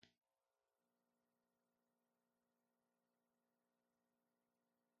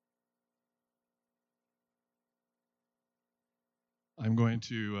I'm going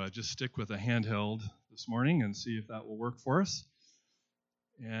to just stick with a handheld this morning and see if that will work for us.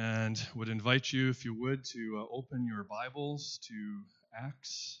 And would invite you, if you would, to open your Bibles to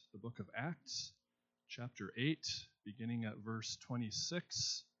Acts, the book of Acts, chapter 8, beginning at verse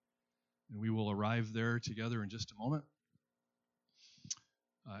 26. And we will arrive there together in just a moment.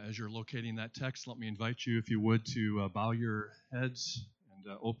 As you're locating that text, let me invite you, if you would, to bow your heads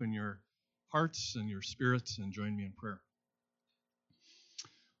and open your hearts and your spirits and join me in prayer.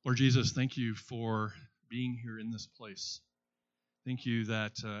 Lord Jesus, thank you for being here in this place. Thank you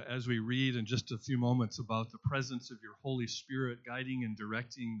that as we read in just a few moments about the presence of your Holy Spirit guiding and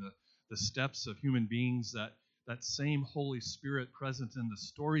directing the steps of human beings, that same Holy Spirit present in the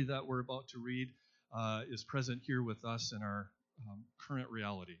story that we're about to read is present here with us in our current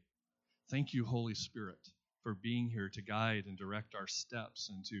reality. Thank you, Holy Spirit, for being here to guide and direct our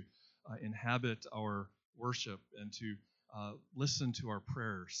steps and to inhabit our worship and to listen to our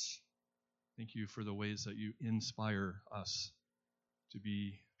prayers. Thank you for the ways that you inspire us to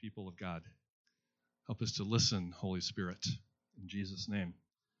be people of God. Help us to listen, Holy Spirit. In Jesus' name,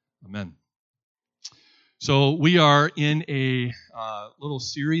 amen. So we are in a little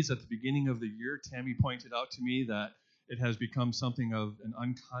series at the beginning of the year. Tammy pointed out to me that it has become something of an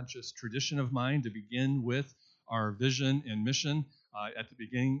unconscious tradition of mine to begin with our vision and mission at the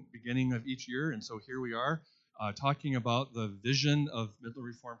beginning of each year. And so here we are talking about the vision of Midland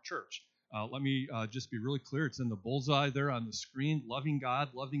Reformed Church. Let me just be really clear. It's in the bullseye there on the screen. Loving God,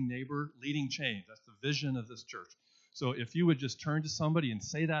 loving neighbor, leading change. That's the vision of this church. So if you would just turn to somebody and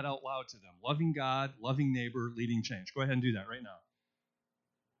say that out loud to them. Loving God, loving neighbor, leading change. Go ahead and do that right now.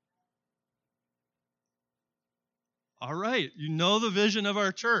 All right. You know the vision of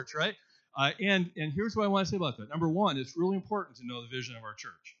our church, right? And here's what I want to say about that. Number one, it's really important to know the vision of our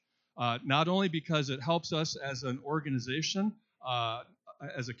church. Not only because it helps us as an organization,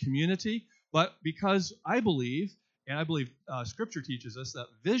 as a community, but because I believe Scripture teaches us that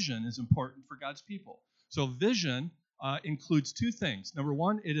vision is important for God's people. So vision includes two things. Number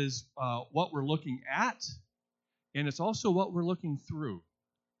one, it is what we're looking at, and it's also what we're looking through.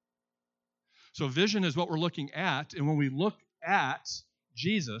 So vision is what we're looking at, and when we look at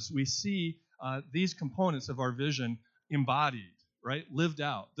Jesus, we see these components of our vision embodied, right? Lived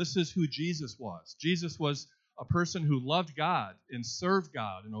out. This is who Jesus was. Jesus was a person who loved God and served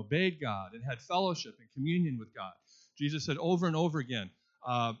God and obeyed God and had fellowship and communion with God. Jesus said over and over again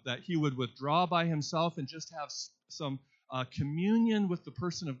that he would withdraw by himself and just have some communion with the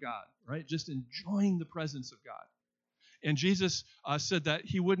person of God, right? Just enjoying the presence of God. And Jesus said that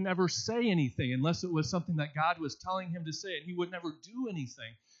he would never say anything unless it was something that God was telling him to say, and he would never do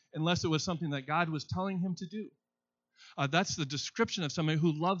anything unless it was something that God was telling him to do. That's the description of somebody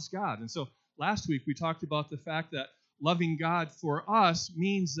who loves God. And so last week we talked about the fact that loving God for us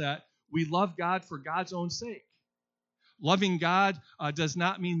means that we love God for God's own sake. Loving God does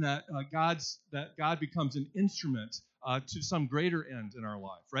not mean that God becomes an instrument to some greater end in our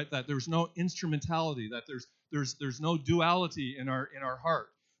life, right? That there's no instrumentality, that there's no duality in our heart,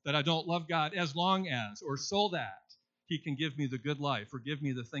 that I don't love God as long as or so that he can give me the good life or give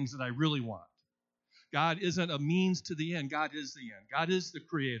me the things that I really want. God isn't a means to the end. God is the end. God is the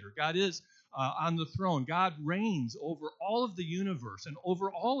creator. God is on the throne. God reigns over all of the universe and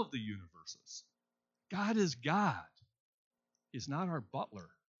over all of the universes. God is God. He's not our butler.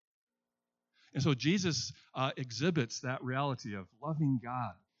 And so Jesus exhibits that reality of loving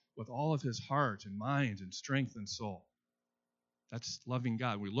God with all of his heart and mind and strength and soul. That's loving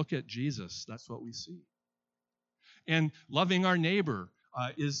God. We look at Jesus, that's what we see. And loving our neighbor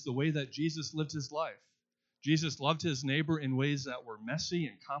is the way that Jesus lived his life. Jesus loved his neighbor in ways that were messy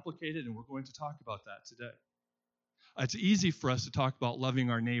and complicated, and we're going to talk about that today. It's easy for us to talk about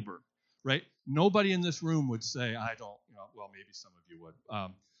loving our neighbor, right? Nobody in this room would say, I don't, well, maybe some of you would.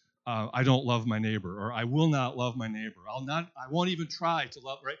 I don't love my neighbor, or I will not love my neighbor. I won't even try to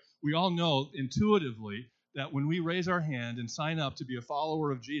love, right? We all know intuitively that when we raise our hand and sign up to be a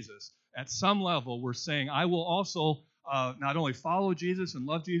follower of Jesus, at some level we're saying, I will also not only follow Jesus and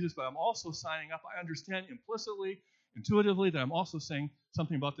love Jesus, but I'm also signing up. I understand implicitly, intuitively, that I'm also saying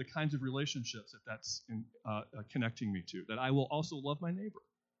something about the kinds of relationships that's connecting me to, that I will also love my neighbor.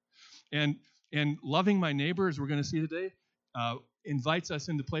 And loving my neighbor, as we're going to see today, invites us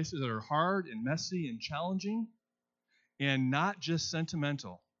into places that are hard and messy and challenging and not just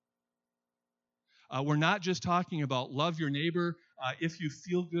sentimental. We're not just talking about love your neighbor if you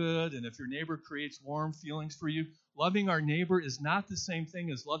feel good and if your neighbor creates warm feelings for you. Loving our neighbor is not the same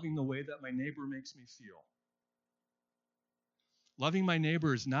thing as loving the way that my neighbor makes me feel. Loving my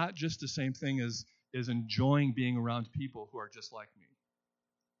neighbor is not just the same thing as enjoying being around people who are just like me.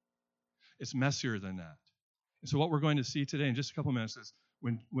 It's messier than that. And so what we're going to see today in just a couple of minutes is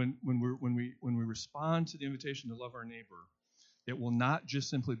when we respond to the invitation to love our neighbor, it will not just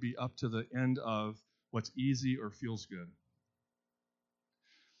simply be up to the end of what's easy or feels good.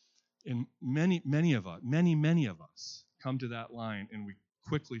 And many of us come to that line and we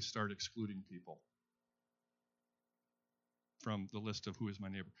quickly start excluding people from the list of who is my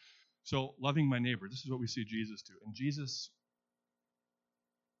neighbor. So loving my neighbor, this is what we see Jesus do. And Jesus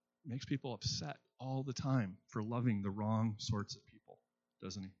makes people upset all the time for loving the wrong sorts of people,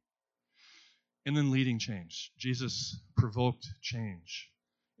 doesn't he? And then leading change. Jesus provoked change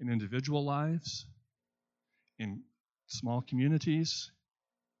in individual lives, in small communities.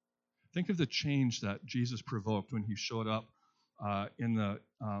 Think of the change that Jesus provoked when he showed up in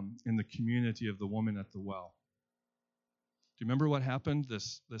the community of the woman at the well. Do you remember what happened?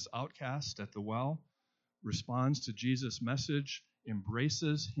 This outcast at the well responds to Jesus' message,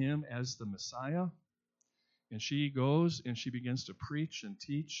 embraces him as the Messiah, and she goes and she begins to preach and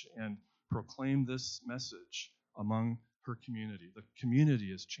teach and proclaim this message among her community. The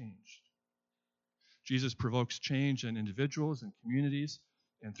community is changed. Jesus provokes change in individuals and communities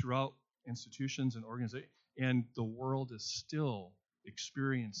and throughout institutions and organizations, and the world is still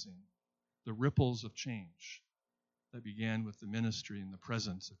experiencing the ripples of change that began with the ministry and the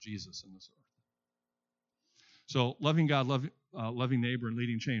presence of Jesus in this earth. So loving God, loving neighbor, and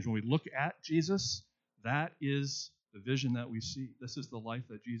leading change. When we look at Jesus, that is the vision that we see. This is the life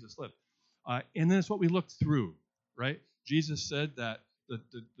that Jesus lived. And then it's what we look through, right? Jesus said that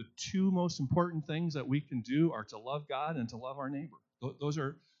the two most important things that we can do are to love God and to love our neighbor.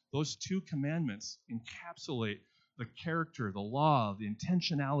 Those two commandments encapsulate the character, the law, the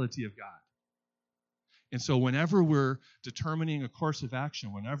intentionality of God. And so whenever we're determining a course of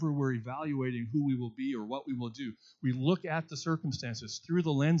action, whenever we're evaluating who we will be or what we will do, we look at the circumstances through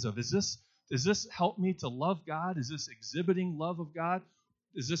the lens of, does this help me to love God? Is this exhibiting love of God?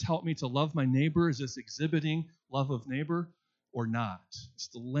 Does this help me to love my neighbor? Is this exhibiting love of neighbor or not? It's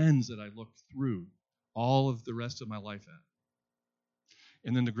the lens that I look through all of the rest of my life at.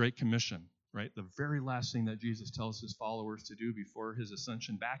 And then the Great Commission, right? The very last thing that Jesus tells his followers to do before his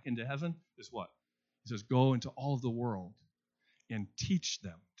ascension back into heaven is what? He says, go into all of the world and teach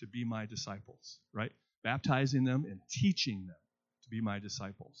them to be my disciples, right? Baptizing them and teaching them to be my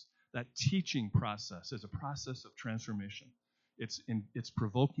disciples. That teaching process is a process of transformation. It's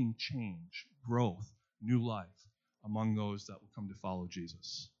provoking change, growth, new life among those that will come to follow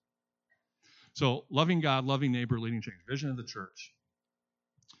Jesus. So loving God, loving neighbor, leading change. Vision of the church.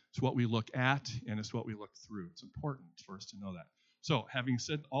 It's what we look at and it's what we look through. It's important for us to know that. So, having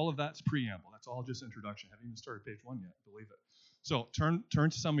said all of that's preamble, that's all just introduction. Haven't even started page 1 yet, believe it. So, turn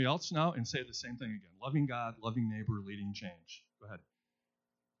to somebody else now and say the same thing again. Loving God, loving neighbor, leading change. Go ahead.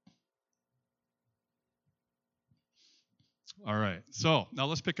 All right. So, now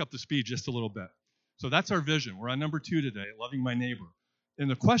let's pick up the speed just a little bit. So, that's our vision. We're on number 2 today, loving my neighbor. And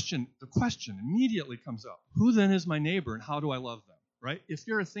the question immediately comes up. Who then is my neighbor and how do I love them? Right? If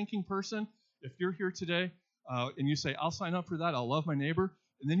you're a thinking person, if you're here today, and you say, I'll sign up for that, I'll love my neighbor,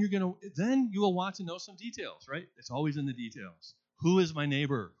 and then you will want to know some details, right? It's always in the details. Who is my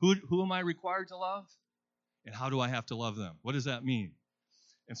neighbor? Who am I required to love? And how do I have to love them? What does that mean?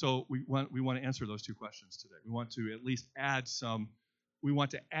 And so we want to answer those two questions today. We want to at least add some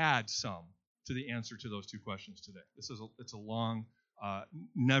to the answer to those two questions today. It's a long,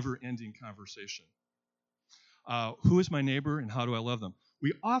 never-ending conversation. Who is my neighbor and how do I love them?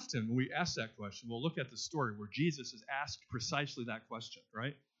 We often, when we ask that question, we'll look at the story where Jesus is asked precisely that question,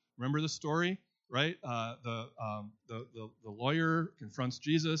 right? Remember the story, right? The lawyer confronts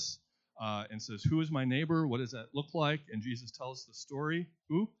Jesus and says, who is my neighbor? What does that look like? And Jesus tells the story.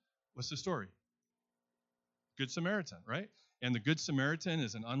 Who? What's the story? Good Samaritan, right? And the Good Samaritan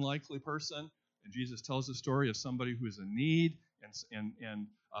is an unlikely person, and Jesus tells the story of somebody who is in need, and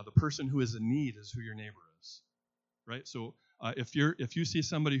the person who is in need is who your neighbor is, right? So if you see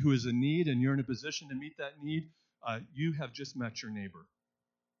somebody who is in need and you're in a position to meet that need, you have just met your neighbor.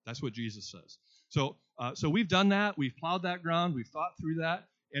 That's what Jesus says. So we've done that. We've plowed that ground. We've thought through that.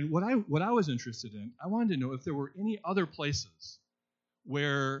 And what I was interested in, I wanted to know if there were any other places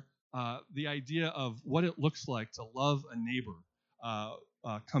where the idea of what it looks like to love a neighbor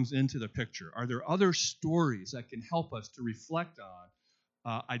comes into the picture. Are there other stories that can help us to reflect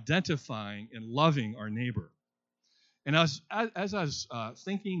on identifying and loving our neighbor? And as I was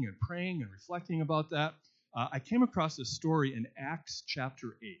thinking and praying and reflecting about that, I came across this story in Acts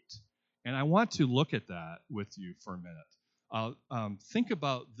chapter 8. And I want to look at that with you for a minute. Think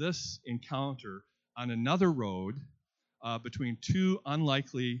about this encounter on another road between two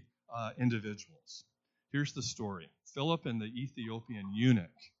unlikely individuals. Here's the story. Philip and the Ethiopian eunuch.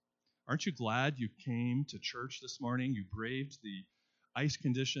 Aren't you glad you came to church this morning? You braved the ice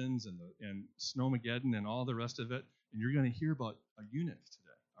conditions and snowmageddon and all the rest of it, and you're going to hear about a eunuch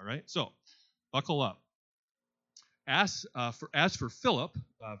today, all right? So, buckle up. As for Philip,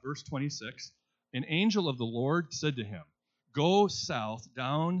 verse 26, an angel of the Lord said to him, "Go south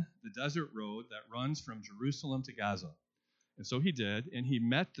down the desert road that runs from Jerusalem to Gaza." And so he did, and he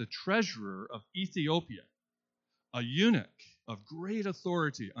met the treasurer of Ethiopia, a eunuch of great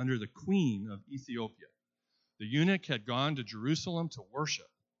authority under the queen of Ethiopia. The eunuch had gone to Jerusalem to worship,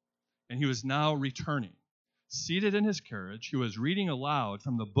 and he was now returning. Seated in his carriage, he was reading aloud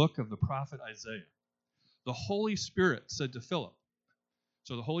from the book of the prophet Isaiah. The Holy Spirit said to Philip,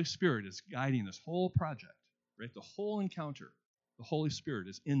 so the Holy Spirit is guiding this whole project, right? The whole encounter. The Holy Spirit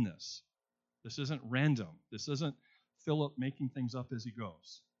is in this. This isn't random. This isn't Philip making things up as he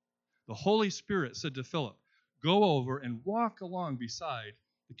goes. The Holy Spirit said to Philip, "Go over and walk along beside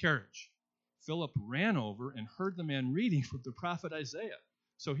the carriage." Philip ran over and heard the man reading from the prophet Isaiah.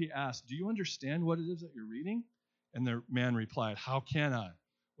 So he asked, "Do you understand what it is that you're reading?" And the man replied, "How can I,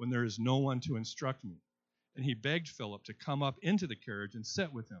 when there is no one to instruct me?" And he begged Philip to come up into the carriage and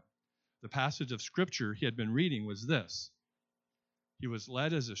sit with him. The passage of Scripture he had been reading was this: "He was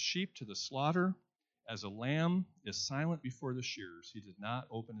led as a sheep to the slaughter. As a lamb is silent before the shearers, he did not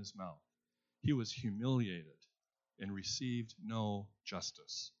open his mouth. He was humiliated and received no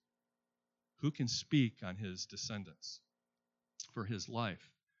justice. Who can speak on his descendants? For his life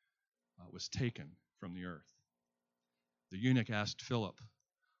was taken from the earth." The eunuch asked Philip,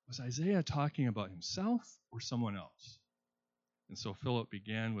 "Was Isaiah talking about himself or someone else?" And so Philip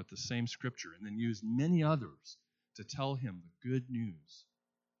began with the same scripture and then used many others to tell him the good news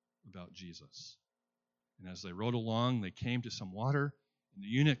about Jesus. And as they rode along, they came to some water, and the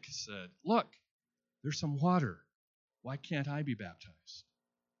eunuch said, "Look, there's some water. Why can't I be baptized?"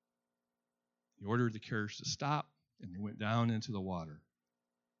 He ordered the carriage to stop, and they went down into the water.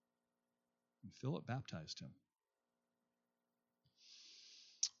 And Philip baptized him.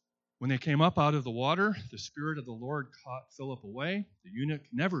 When they came up out of the water, the Spirit of the Lord caught Philip away. The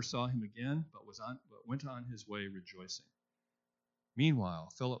eunuch never saw him again, but went on his way rejoicing. Meanwhile,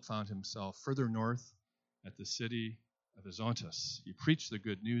 Philip found himself further north at the city of Azotus. He preached the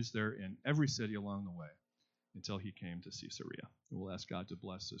good news there in every city along the way until he came to Caesarea. And we'll ask God to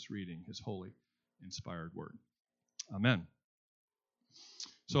bless this reading, his holy, inspired word. Amen.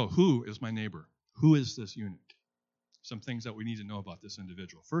 So, who is my neighbor? Who is this eunuch? Some things that we need to know about this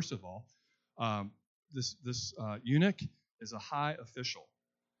individual. First of all, this eunuch is a high official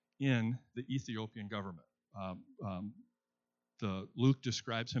in the Ethiopian government. Luke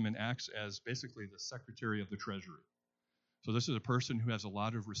describes him in Acts as basically the secretary of the treasury. So this is a person who has a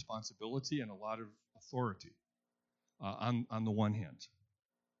lot of responsibility and a lot of authority on the one hand.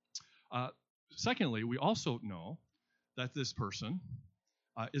 Secondly, we also know that this person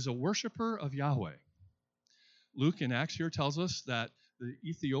is a worshiper of Yahweh. Luke in Acts here tells us that the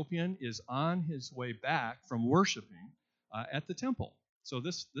Ethiopian is on his way back from worshiping at the temple. So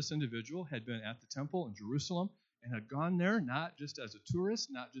this individual had been at the temple in Jerusalem and had gone there not just as a tourist,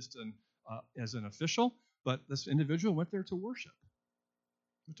 not just as an official, but this individual went there to worship.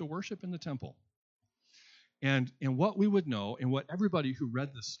 Went to worship in the temple. And what we would know, and what everybody who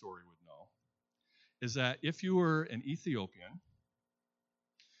read this story would know, is that if you were an Ethiopian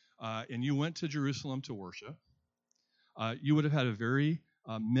and you went to Jerusalem to worship, you would have had a very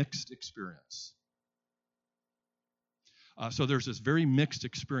mixed experience. So there's this very mixed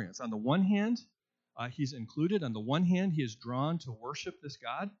experience. On the one hand, he's included. On the one hand, he is drawn to worship this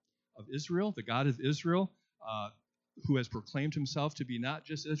God of Israel, the God of Israel, who has proclaimed himself to be not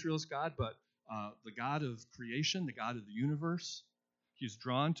just Israel's God, but the God of creation, the God of the universe. He's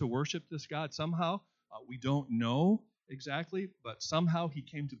drawn to worship this God somehow. We don't know exactly, but somehow he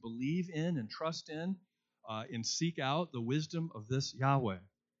came to believe in and trust in and seek out the wisdom of this Yahweh.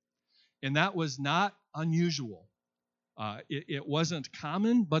 And that was not unusual. It wasn't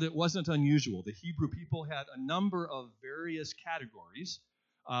common, but it wasn't unusual. The Hebrew people had a number of various categories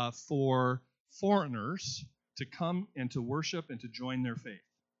for foreigners to come and to worship and to join their faith.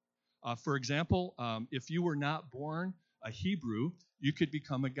 For example, if you were not born a Hebrew, you could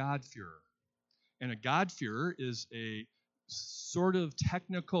become a God-fearer. And a God-fearer is a sort of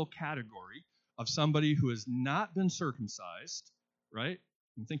technical category of somebody who has not been circumcised, right?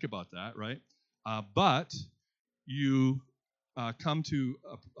 And think about that, right? But you come to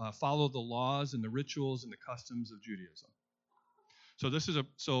follow the laws and the rituals and the customs of Judaism.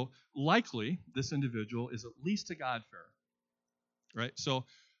 So likely this individual is at least a God-fearer, right? So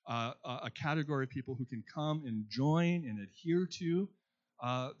a category of people who can come and join and adhere to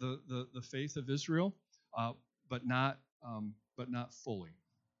the faith of Israel, but not fully.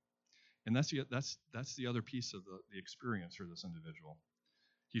 And that's the other piece of the experience for this individual.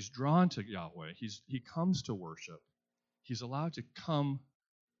 He's drawn to Yahweh. He comes to worship. He's allowed to come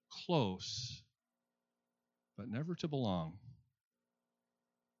close, but never to belong.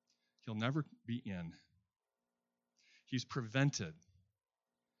 He'll never be in. He's prevented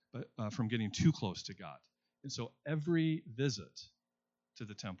from getting too close to God. And so every visit to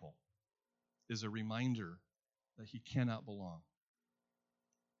the temple is a reminder that he cannot belong.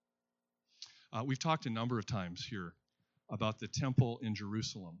 We've talked a number of times here about the temple in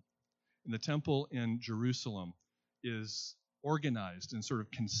Jerusalem. And the temple in Jerusalem is organized in sort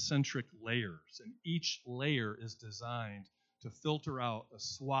of concentric layers, and each layer is designed to filter out a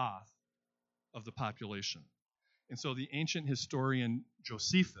swath of the population. And so the ancient historian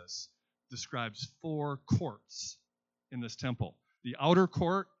Josephus describes 4 courts in this temple. The outer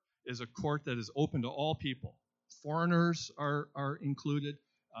court is a court that is open to all people. Foreigners are included.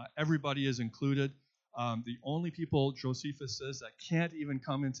 Everybody is included. The only people, Josephus says, that can't even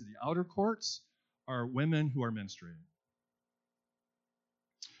come into the outer courts are women who are menstruating.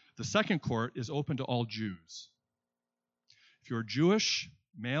 The second court is open to all Jews. If you're Jewish,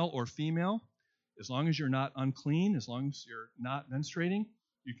 male or female, as long as you're not unclean, as long as you're not menstruating,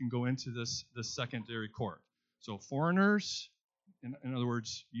 you can go into this secondary court. So foreigners, in other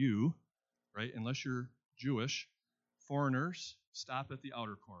words, you, right, unless you're Jewish, foreigners stop at the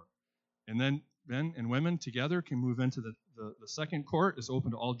outer court. And then men and women together can move into the second court, is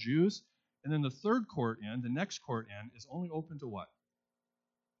open to all Jews. And then the third court the next court is only open to what?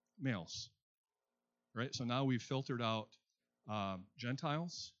 Males. Right? So now we've filtered out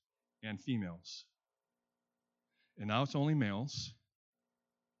Gentiles and females. And now it's only males.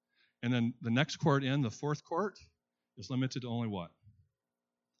 And then the next court the fourth court, is limited to only what?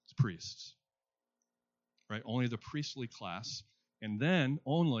 It's priests. Right? Only the priestly class. And then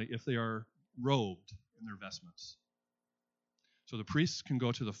only if they are robed in their vestments. So the priests can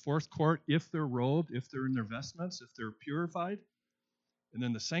go to the fourth court if they're robed, if they're in their vestments, if they're purified. And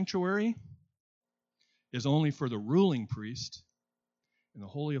then the sanctuary is only for the ruling priest, and the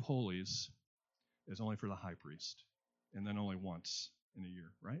Holy of Holies is only for the high priest, and then only once in a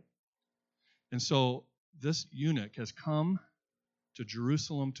year, right? And so this eunuch has come to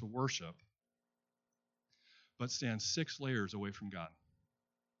Jerusalem to worship, but stands 6 layers away from God.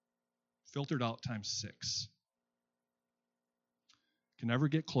 Filtered out times 6. Can never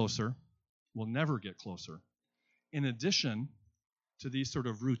get closer, will never get closer. In addition to these sort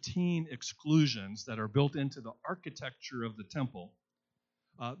of routine exclusions that are built into the architecture of the temple,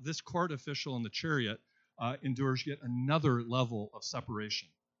 this court official in the chariot endures yet another level of separation.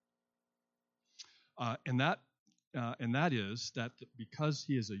 And that is that because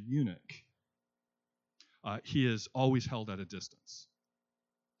he is a eunuch, he is always held at a distance.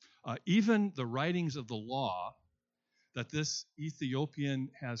 Even the writings of the law that this Ethiopian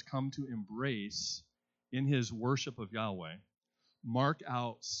has come to embrace in his worship of Yahweh mark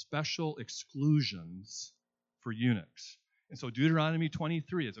out special exclusions for eunuchs. And so Deuteronomy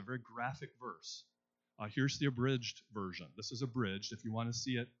 23 is a very graphic verse. Here's the abridged version. This is abridged. If you want to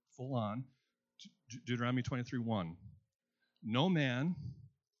see it full on, Deuteronomy 23:1. No man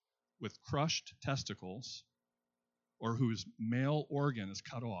with crushed testicles or whose male organ is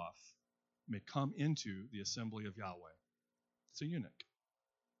cut off may come into the assembly of Yahweh. It's a eunuch.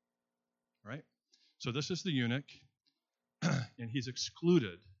 Right? So this is the eunuch, and he's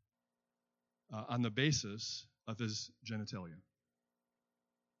excluded on the basis of his genitalia.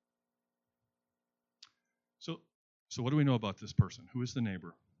 So what do we know about this person? Who is the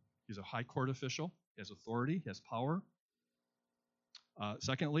neighbor? He's a high court official. He has authority. He has power.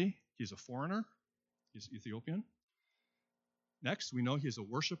 Secondly, he's a foreigner. He's Ethiopian. Next, we know he's a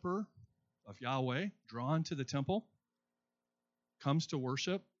worshiper of Yahweh, drawn to the temple, comes to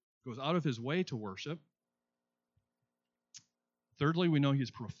worship, goes out of his way to worship. Thirdly, we know he's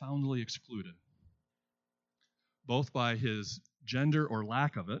profoundly excluded, both by his gender or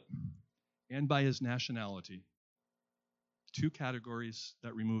lack of it and by his nationality. 2 categories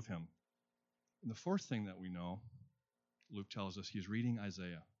that remove him. And the fourth thing that we know, Luke tells us, he's reading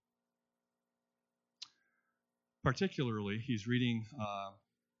Isaiah. Particularly, he's reading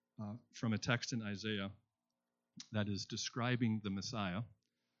from a text in Isaiah that is describing the Messiah.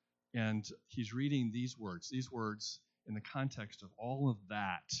 And he's reading these words. These words, in the context of all of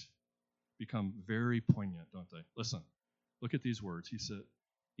that, become very poignant, don't they? Listen, look at these words. He said,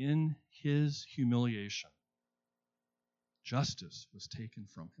 in his humiliation, Justice was taken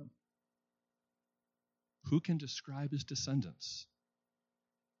from him. Who can describe his descendants?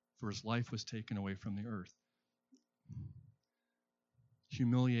 For his life was taken away from the earth.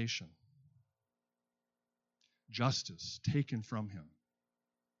 Humiliation. Justice taken from him.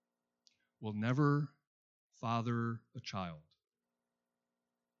 Will never father a child.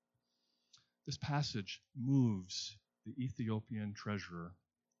 This passage moves the Ethiopian treasurer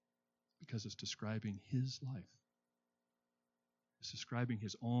because it's describing his life. It's describing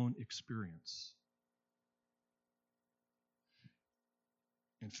his own experience.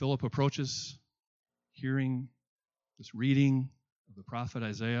 And Philip approaches, hearing this reading of the prophet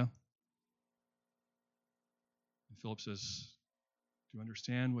Isaiah. And Philip says, do you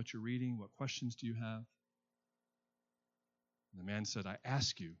understand what you're reading? What questions do you have? And the man said, I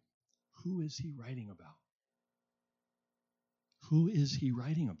ask you, who is he writing about? Who is he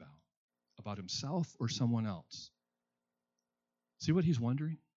writing about? About himself or someone else? See what he's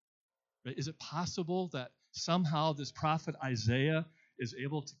wondering? Is it possible that somehow this prophet Isaiah is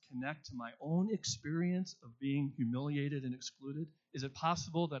able to connect to my own experience of being humiliated and excluded? Is it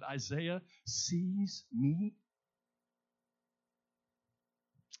possible that Isaiah sees me?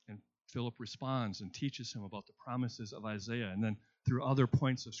 And Philip responds and teaches him about the promises of Isaiah, and then through other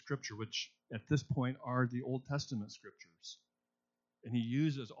points of Scripture, which at this point are the Old Testament Scriptures. And he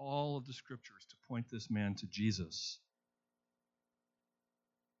uses all of the Scriptures to point this man to Jesus.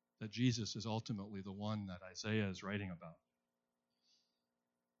 That Jesus is ultimately the one that Isaiah is writing about.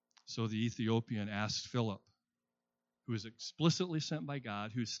 So the Ethiopian asked Philip, who is explicitly sent by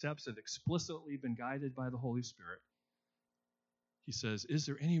God, whose steps have explicitly been guided by the Holy Spirit. He says, is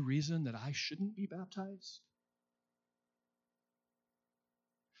there any reason that I shouldn't be baptized?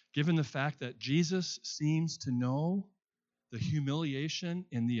 Given the fact that Jesus seems to know the humiliation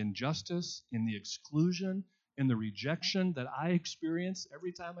and the injustice and the exclusion and the rejection that I experience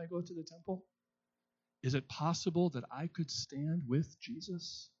every time I go to the temple, is it possible that I could stand with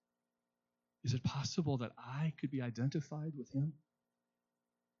Jesus? Is it possible that I could be identified with him?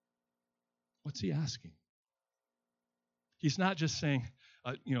 What's he asking? He's not just saying,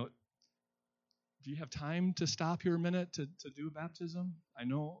 do you have time to stop here a minute to do baptism?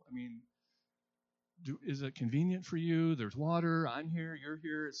 Is it convenient for you? There's water. I'm here. You're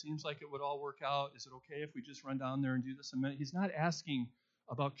here. It seems like it would all work out. Is it okay if we just run down there and do this in a minute? He's not asking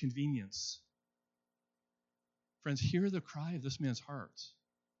about convenience. Friends, hear the cry of this man's heart.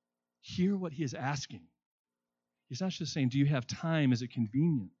 Hear what he is asking. He's not just saying, do you have time? Is it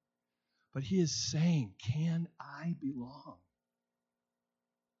convenient? But he is saying, can I belong?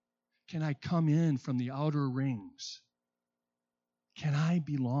 Can I come in from the outer rings? Can I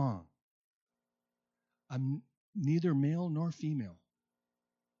belong? I'm neither male nor female,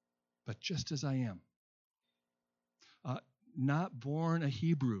 but just as I am. Not born a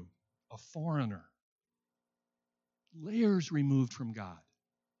Hebrew, a foreigner. Layers removed from God.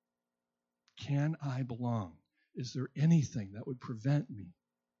 Can I belong? Is there anything that would prevent me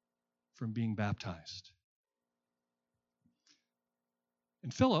from being baptized?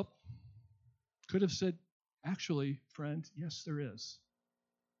 And Philip could have said, actually, friend, yes, there is.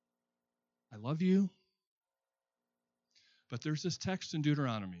 I love you. But there's this text in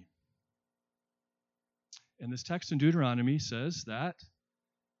Deuteronomy. And this text in Deuteronomy says that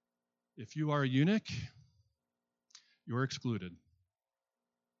if you are a eunuch, you're excluded.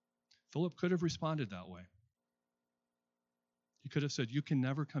 Philip could have responded that way. He could have said, you can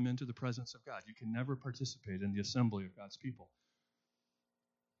never come into the presence of God. You can never participate in the assembly of God's people.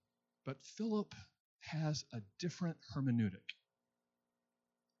 But Philip has a different hermeneutic.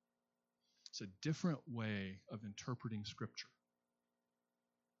 It's a different way of interpreting Scripture.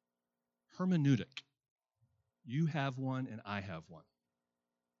 Hermeneutic. You have one and I have one.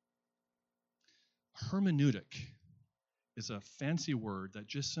 Hermeneutic is a fancy word that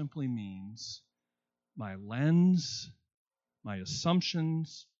just simply means my lens, my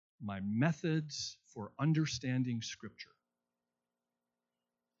assumptions, my methods for understanding Scripture.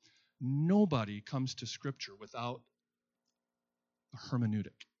 Nobody comes to Scripture without a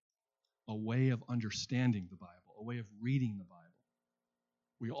hermeneutic, a way of understanding the Bible, a way of reading the Bible.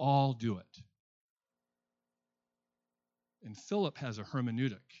 We all do it. And Philip has a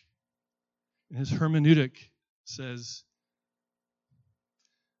hermeneutic. And his hermeneutic says,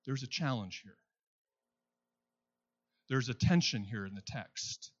 there's a challenge here. There's a tension here in the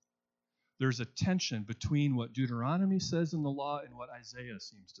text. There's a tension between what Deuteronomy says in the law and what Isaiah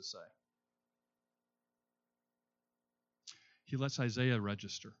seems to say. He lets Isaiah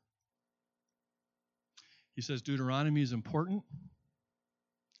register. He says Deuteronomy is important,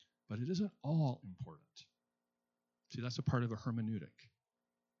 but it isn't all important. See, that's a part of a hermeneutic.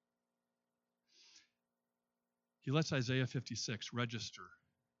 He lets Isaiah 56 register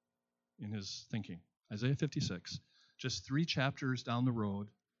in his thinking. Isaiah 56, just 3 chapters down the road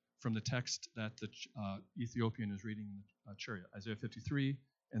from the text that the Ethiopian is reading in the chariot. Isaiah 53,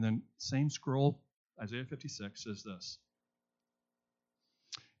 and then same scroll, Isaiah 56 says this.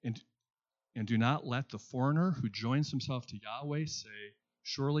 And do not let the foreigner who joins himself to Yahweh say,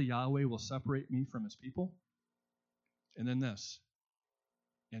 surely Yahweh will separate me from his people. And then this,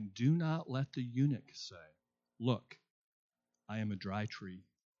 and do not let the eunuch say, look, I am a dry tree.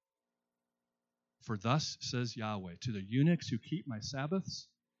 For thus says Yahweh, to the eunuchs who keep my Sabbaths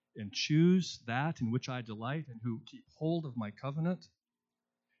and choose that in which I delight and who keep hold of my covenant,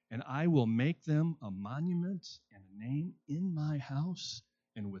 and I will make them a monument and a name in my house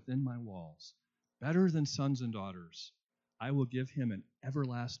and within my walls, better than sons and daughters. I will give him an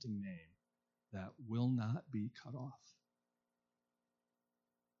everlasting name that will not be cut off.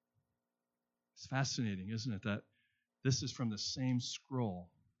 It's fascinating, isn't it, that this is from the same scroll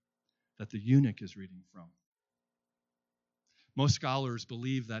that the eunuch is reading from. Most scholars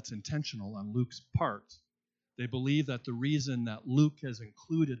believe that's intentional on Luke's part. They believe that the reason that Luke has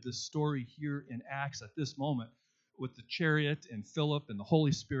included this story here in Acts at this moment with the chariot and Philip and the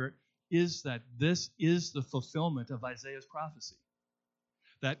Holy Spirit is that this is the fulfillment of Isaiah's prophecy.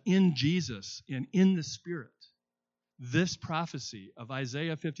 That in Jesus and in the Spirit, this prophecy of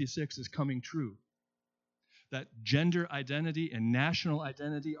Isaiah 56 is coming true. That gender identity and national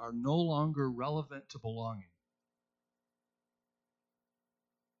identity are no longer relevant to belonging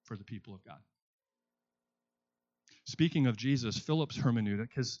for the people of God. Speaking of Jesus, Philip's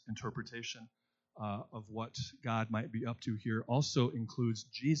hermeneutic, his interpretation of what God might be up to here, also includes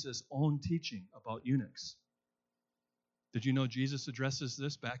Jesus' own teaching about eunuchs. Did you know Jesus addresses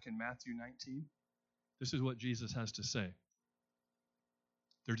this back in Matthew 19? This is what Jesus has to say.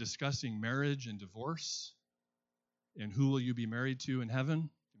 They're discussing marriage and divorce, and who will you be married to in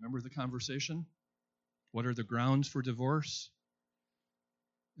heaven? Remember the conversation? What are the grounds for divorce?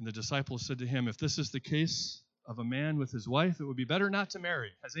 And the disciples said to him, if this is the case of a man with his wife, it would be better not to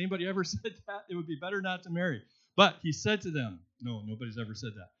marry. Has anybody ever said that? It would be better not to marry. But he said to them, no, nobody's ever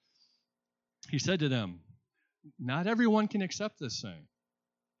said that. He said to them, not everyone can accept this saying,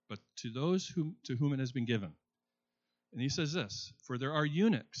 but to those to whom it has been given. And he says this, for there are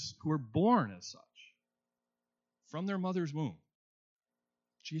eunuchs who are born as such from their mother's womb.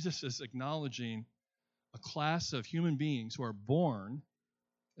 Jesus is acknowledging a class of human beings who are born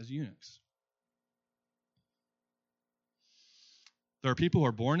as eunuchs. There are people who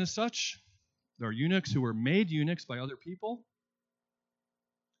are born as such. There are eunuchs who were made eunuchs by other people.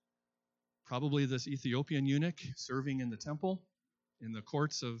 Probably this Ethiopian eunuch serving in the temple, in the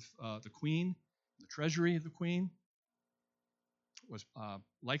courts of the queen, the treasury of the queen, was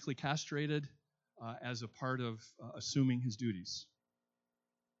likely castrated as a part of assuming his duties.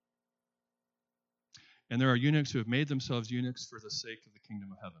 And there are eunuchs who have made themselves eunuchs for the sake of the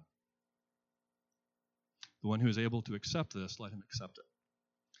kingdom of heaven. The one who is able to accept this, let him accept it.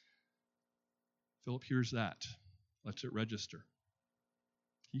 Philip hears that, lets it register.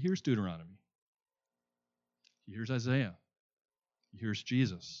 He hears Deuteronomy. He hears Isaiah. He hears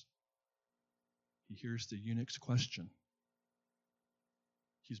Jesus. He hears the eunuch's question.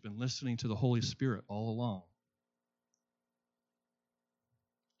 He's been listening to the Holy Spirit all along.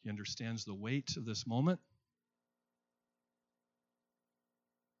 He understands the weight of this moment.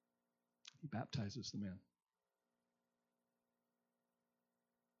 He baptizes the man.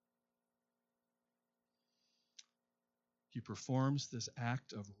 He performs this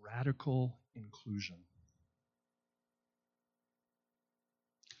act of radical inclusion.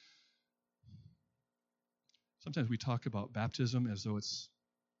 Sometimes we talk about baptism as though it's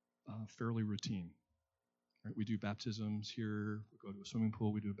fairly routine. Right? We do baptisms here. We go to a swimming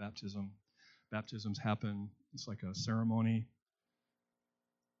pool. We do a baptism. Baptisms happen. It's like a ceremony.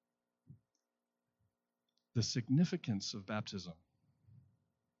 The significance of baptism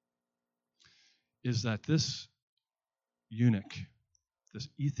is that this eunuch, this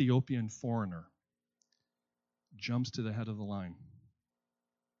Ethiopian foreigner, jumps to the head of the line.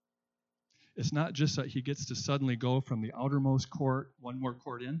 It's not just that he gets to suddenly go from the outermost court, one more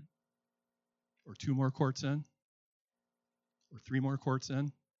court in, or 2 more courts in, or 3 more courts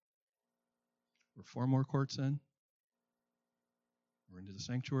in, or 4 more courts in, or into the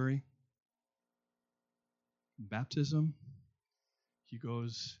sanctuary. In baptism, he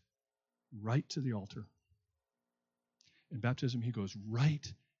goes right to the altar. In baptism, he goes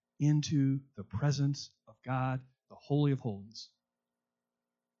right into the presence of God, the Holy of Holies.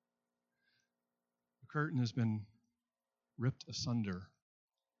 The curtain has been ripped asunder.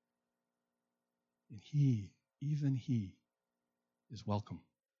 And he, even he, is welcome.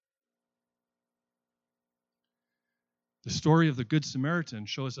 The story of the Good Samaritan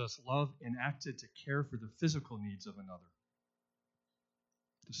shows us love enacted to care for the physical needs of another.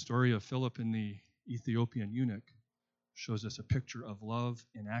 The story of Philip and the Ethiopian eunuch shows us a picture of love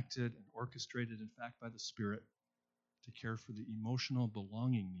enacted and orchestrated, in fact, by the Spirit to care for the emotional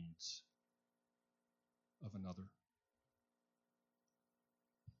belonging needs of another.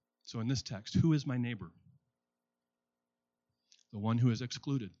 So in this text, who is my neighbor? The one who is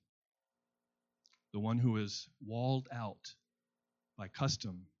excluded. The one who is walled out by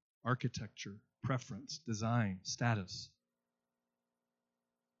custom, architecture, preference, design, status.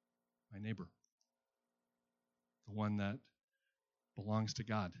 My neighbor. The one that belongs to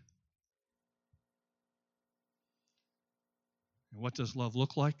God. And what does love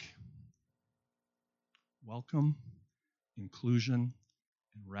look like? Welcome, inclusion,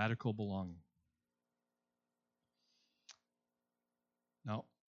 and radical belonging. Now,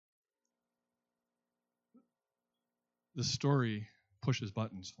 this story pushes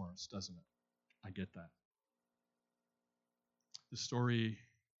buttons for us, doesn't it? I get that. The story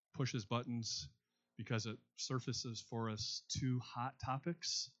pushes buttons because it surfaces for us two hot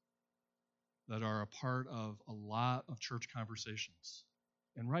topics that are a part of a lot of church conversations,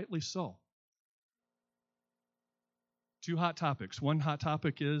 and rightly so. Two hot topics. One hot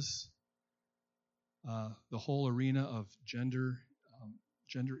topic is the whole arena of gender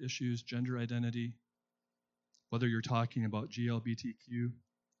issues, gender identity, whether you're talking about GLBTQ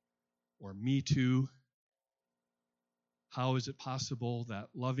or Me Too. How is it possible that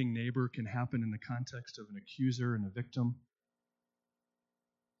loving neighbor can happen in the context of an accuser and a victim?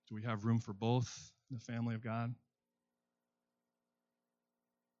 Do we have room for both in the family of God?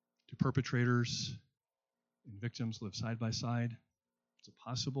 Do perpetrators and victims live side by side? Is it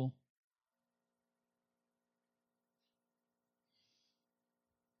possible?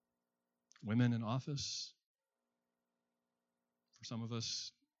 Women in office? For some of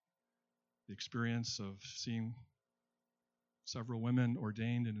us, the experience of seeing several women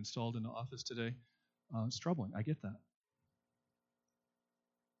ordained and installed into office today, it's troubling. I get that.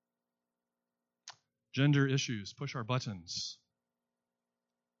 Gender issues push our buttons.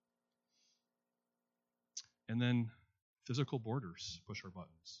 And then physical borders push our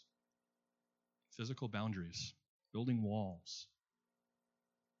buttons. Physical boundaries, building walls.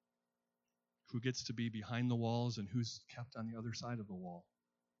 Who gets to be behind the walls and who's kept on the other side of the wall?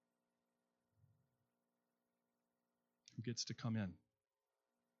 Who gets to come in?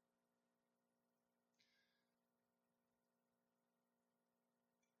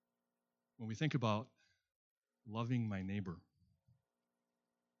 When we think about loving my neighbor,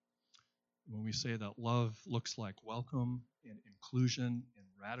 when we say that love looks like welcome and inclusion and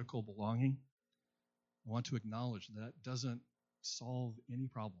radical belonging, I want to acknowledge that doesn't solve any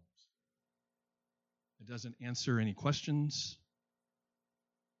problems. It doesn't answer any questions.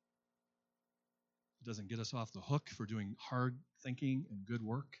 It doesn't get us off the hook for doing hard thinking and good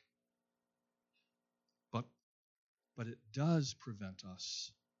work. But it does prevent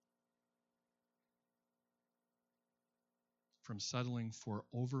us from settling for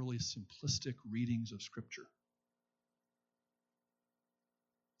overly simplistic readings of Scripture.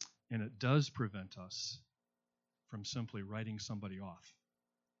 And it does prevent us from simply writing somebody off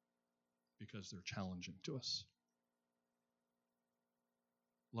because they're challenging to us.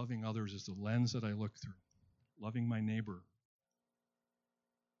 Loving others is the lens that I look through. Loving my neighbor.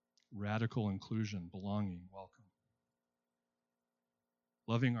 Radical inclusion, belonging, welcome.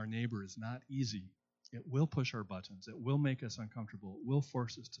 Loving our neighbor is not easy. It will push our buttons. It will make us uncomfortable. It will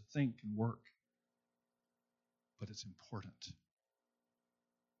force us to think and work. But it's important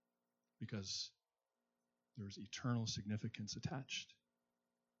because there's eternal significance attached.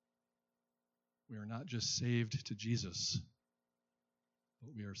 We are not just saved to Jesus,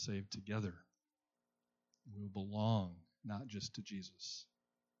 but we are saved together. We belong not just to Jesus,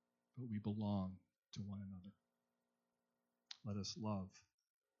 but we belong to one another. Let us love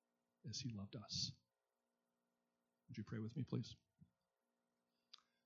as he loved us. Would you pray with me, please?